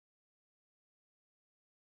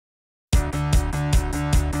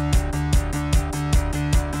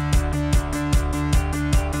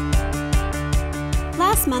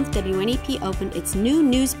Last month, WNEP opened its new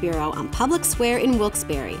news bureau on Public Square in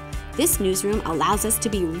Wilkes-Barre. This newsroom allows us to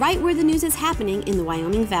be right where the news is happening in the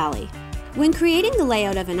Wyoming Valley. When creating the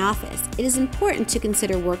layout of an office, it is important to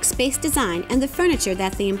consider workspace design and the furniture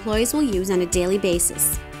that the employees will use on a daily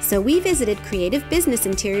basis. So we visited Creative Business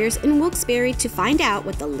Interiors in Wilkes-Barre to find out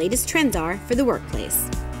what the latest trends are for the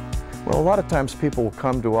workplace. Well, a lot of times people will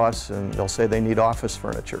come to us and they'll say they need office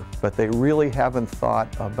furniture, but they really haven't thought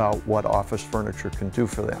about what office furniture can do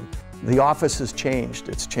for them. The office has changed.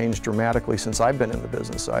 It's changed dramatically since I've been in the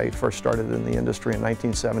business. I first started in the industry in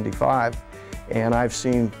 1975, and I've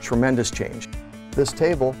seen tremendous change. This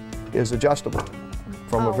table is adjustable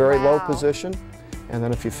from a very low position, and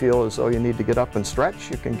then if you feel as though you need to get up and stretch,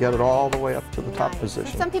 you can get it all the way up to the top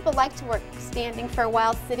position. Some people like to work standing for a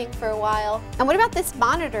while, sitting for a while. And what about this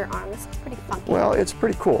monitor arm? This is pretty funky. Well, it's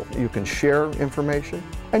pretty cool. You can share information,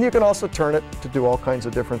 and you can also turn it to do all kinds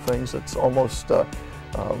of different things. It's almost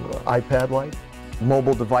iPad-like.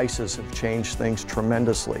 Mobile devices have changed things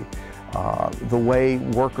tremendously. The way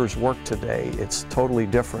workers work today, it's totally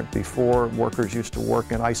different. Before, workers used to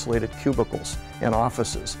work in isolated cubicles in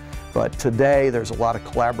offices. But today, there's a lot of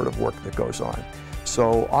collaborative work that goes on.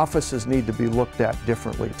 So offices need to be looked at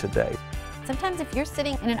differently today. Sometimes if you're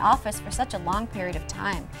sitting in an office for such a long period of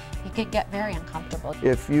time, you could get very uncomfortable.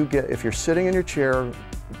 If you're sitting in your chair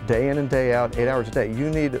day in and day out, 8 hours a day, you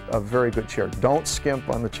need a very good chair. Don't skimp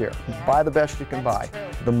on the chair. Yeah, buy the best you can buy.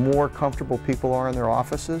 True. The more comfortable people are in their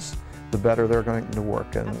offices, the better they're going to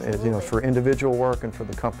work, and you know, for individual work and for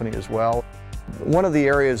the company as well. One of the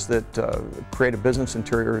areas that Creative Business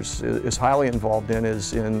Interiors is highly involved in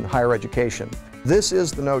is in higher education. This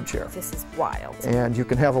is the Node chair. This is wild. And you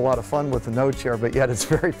can have a lot of fun with the Node chair, but yet it's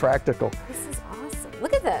very practical. This is awesome.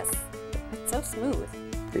 Look at this. It's so smooth.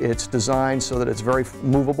 It's designed so that it's very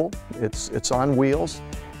movable. It's on wheels.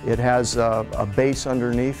 It has a base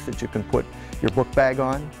underneath that you can put your book bag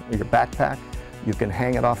on, or your backpack. You can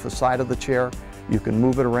hang it off the side of the chair. You can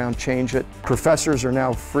move it around, change it. Professors are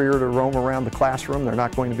now freer to roam around the classroom. They're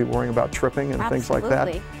not going to be worrying about tripping and things like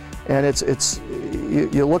that. And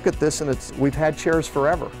you look at this and we've had chairs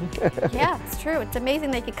forever. Yeah, it's true. It's amazing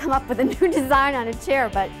they could come up with a new design on a chair,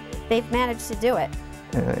 but they've managed to do it.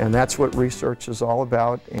 And that's what research is all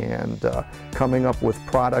about, and coming up with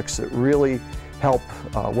products that really help,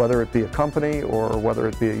 whether it be a company or whether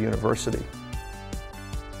it be a university.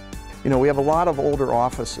 You know, we have a lot of older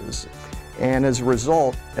offices, and as a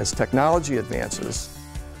result, as technology advances,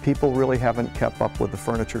 people really haven't kept up with the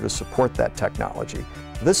furniture to support that technology.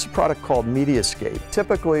 This is a product called Mediascape.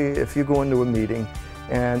 Typically, if you go into a meeting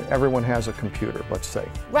and everyone has a computer, let's say,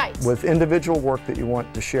 right, with individual work that you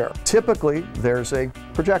want to share, typically there's a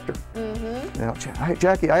projector. Now,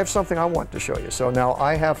 Jackie, I have something I want to show you. So now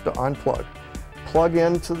I have to unplug, plug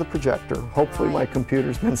into the projector. Hopefully my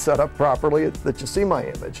computer's been set up properly that you see my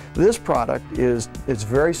image. This product is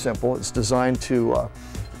very simple. It's designed to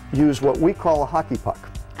use what we call a hockey puck.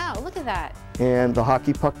 Oh, look at that. And the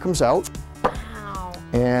hockey puck comes out. Wow.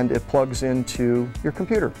 And it plugs into your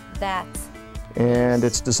computer. And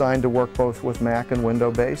it's designed to work both with Mac and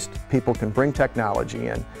Windows-based. People can bring technology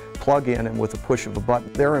in, plug in, and with a push of a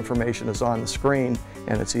button, their information is on the screen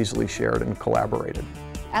and it's easily shared and collaborated.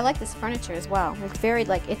 I like this furniture as well. It's very,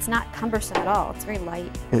 it's not cumbersome at all. It's very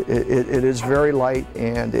light. It is very light,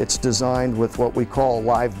 and it's designed with what we call a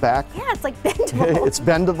live back. Yeah, it's like bendable. It's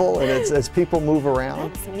bendable, and as people move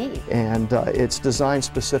around. That's neat. And it's designed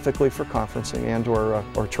specifically for conferencing and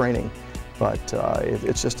or training. But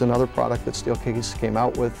it's just another product that Steelcase came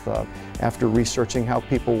out with after researching how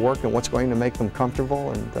people work and what's going to make them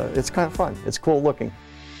comfortable, and it's kind of fun. It's cool looking.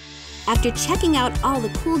 After checking out all the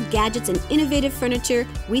cool gadgets and innovative furniture,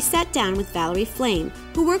 we sat down with Valerie Flame,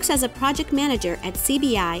 who works as a project manager at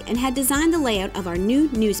CBI and had designed the layout of our new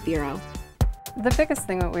news bureau. The biggest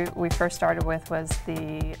thing that we first started with was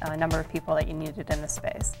the number of people that you needed in the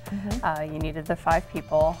space. You needed the 5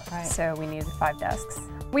 people, so we needed 5 desks.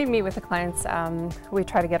 We meet with the clients. We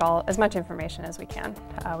try to get as much information as we can.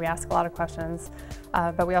 We ask a lot of questions,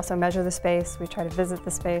 but we also measure the space. We try to visit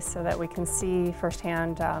the space so that we can see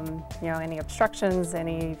firsthand, you know, any obstructions,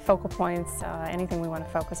 any focal points, anything we want to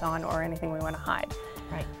focus on, or anything we want to hide.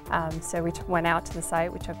 So we went out to the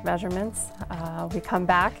site, we took measurements, we come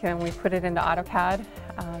back and we put it into AutoCAD,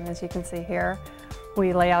 as you can see here.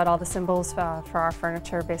 We lay out all the symbols for our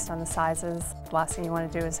furniture based on the sizes. The last thing you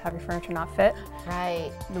want to do is have your furniture not fit.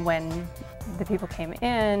 When the people came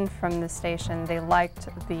in from the station, they liked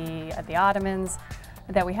the ottomans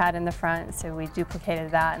that we had in the front, so we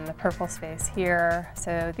duplicated that in the purple space here.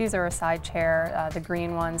 So these are a side chair. The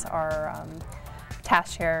green ones are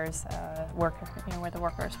task chairs, where the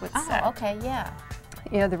workers would sit. Oh, okay, yeah.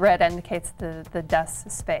 the red indicates the desk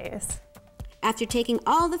space. After taking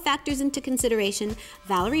all the factors into consideration,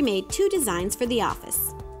 Valerie made 2 designs for the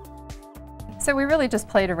office. So we really just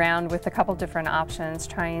played around with a couple different options,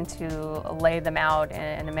 trying to lay them out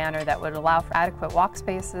in a manner that would allow for adequate walk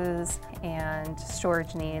spaces and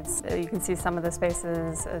storage needs. You can see some of the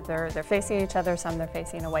spaces, they're facing each other, some they're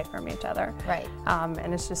facing away from each other. Right.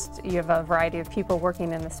 And it's just, you have a variety of people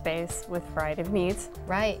working in the space with a variety of needs.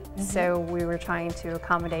 Right. So we were trying to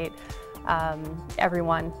accommodate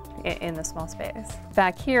everyone in the small space.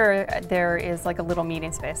 Back here, there is like a little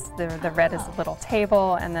meeting space. The red is a little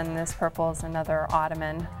table, and then this purple is another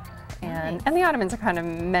ottoman. And the ottomans are kind of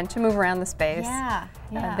meant to move around the space,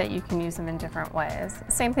 that you can use them in different ways.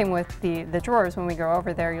 Same thing with the drawers. When we go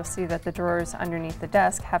over there, you'll see that the drawers underneath the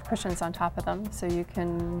desk have cushions on top of them, so you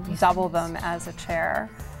can double them as a chair.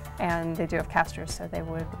 And they do have casters, so they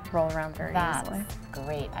would roll around very easily. That's a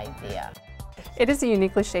great idea. It is a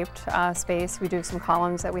uniquely shaped space. We do have some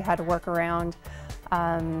columns that we had to work around.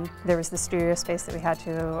 There was the studio space that we had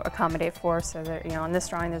to accommodate for, so that, on this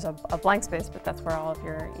drawing there's a blank space, but that's where all of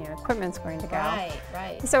your equipment's going to go. Right,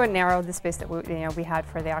 right. So it narrowed the space that we had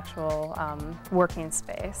for the actual working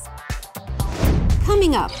space.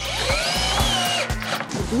 Coming up,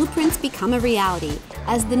 the blueprints become a reality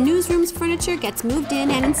as the newsroom's furniture gets moved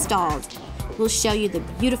in and installed. We'll show you the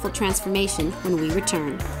beautiful transformation when we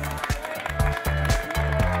return.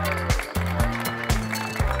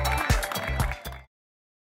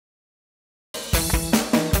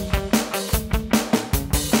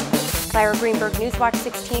 Clara Greenberg, Newswatch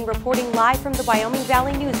 16, reporting live from the Wyoming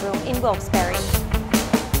Valley Newsroom in Wilkes-Barre.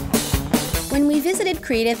 When we visited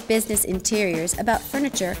Creative Business Interiors about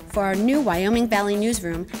furniture for our new Wyoming Valley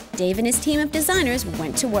Newsroom, Dave and his team of designers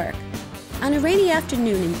went to work. On a rainy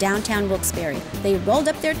afternoon in downtown Wilkes-Barre, they rolled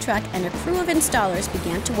up their truck and a crew of installers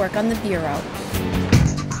began to work on the bureau.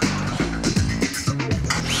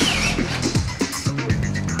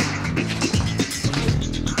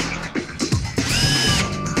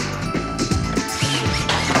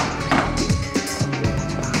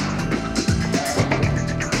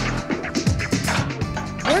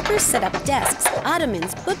 Workers set up desks,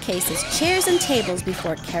 ottomans, bookcases, chairs, and tables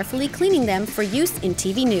before carefully cleaning them for use in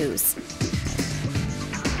TV news.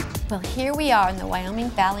 Well, here we are in the Wyoming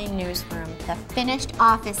Valley Newsroom, the finished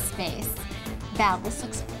office space. Val, this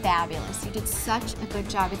looks fabulous. You did such a good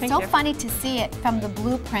job. It's so funny to see it from the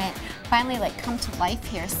blueprint finally come to life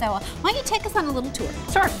here. So why don't you take us on a little tour?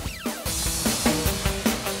 Sure.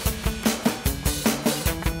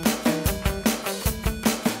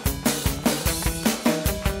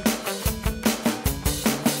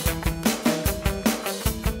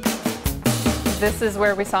 This is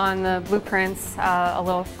where we saw in the blueprints a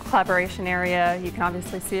little collaboration area. You can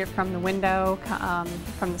obviously see it from the window,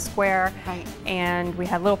 from the square. Right. And we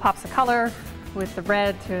had little pops of color with the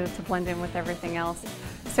red to blend in with everything else.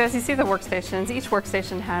 So as you see the workstations, each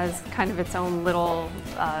workstation has kind of its own little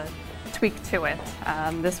tweak to it.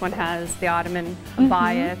 This one has the ottoman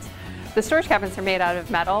by it. The storage cabinets are made out of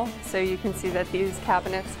metal, so you can see that these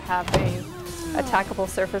cabinets have a attackable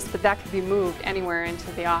surface, but that could be moved anywhere into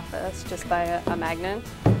the office just by a magnet.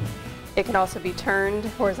 It can also be turned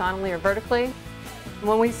horizontally or vertically.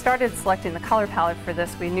 When we started selecting the color palette for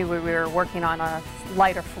this, we knew we were working on a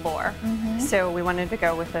lighter floor. So we wanted to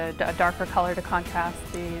go with a darker color to contrast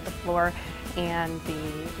the floor and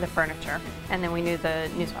the furniture. And then we knew the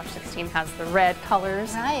Newswatch 16 has the red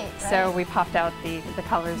colors. Right. So we popped out the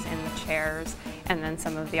colors in the chairs, and then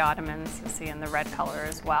some of the ottomans you'll see in the red color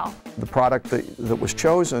as well. The product that was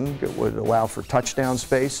chosen, it would allow for touchdown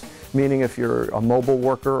space, meaning if you're a mobile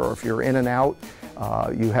worker or if you're in and out,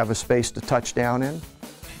 you have a space to touch down in.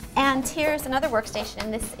 And here's another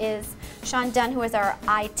workstation. This is Sean Dunn, who is our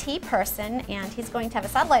IT person, and he's going to have a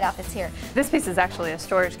satellite office here. This piece is actually a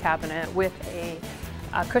storage cabinet with a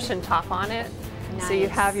cushion top on it. Nice. So you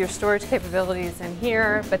have your storage capabilities in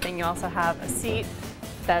here, but then you also have a seat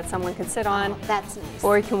that someone can sit on. Oh, that's nice.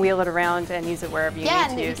 Or you can wheel it around and use it wherever you need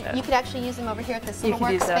to use it. You could actually use them over here at this little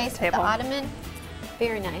could use it at the workspace with the table. ottoman.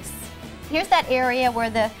 Very nice. Here's that area where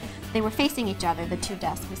they were facing each other, the 2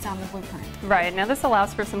 desks we saw in the blueprint. Right, now this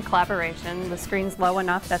allows for some collaboration. The screen's low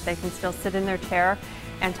enough that they can still sit in their chair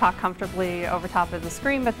and talk comfortably over top of the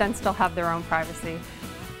screen, but then still have their own privacy.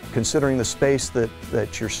 Considering the space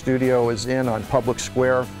that your studio is in on Public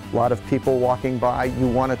Square, a lot of people walking by, you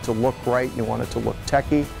want it to look right, you want it to look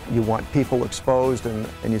techy, you want people exposed, and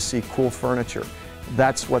you see cool furniture.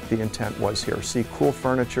 That's what the intent was here. See cool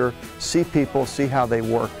furniture, see people, see how they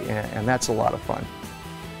work, and that's a lot of fun.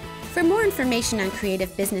 For more information on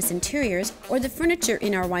creative business interiors or the furniture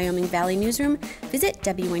in our Wyoming Valley newsroom, visit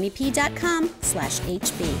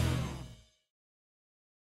WNEP.com/HB.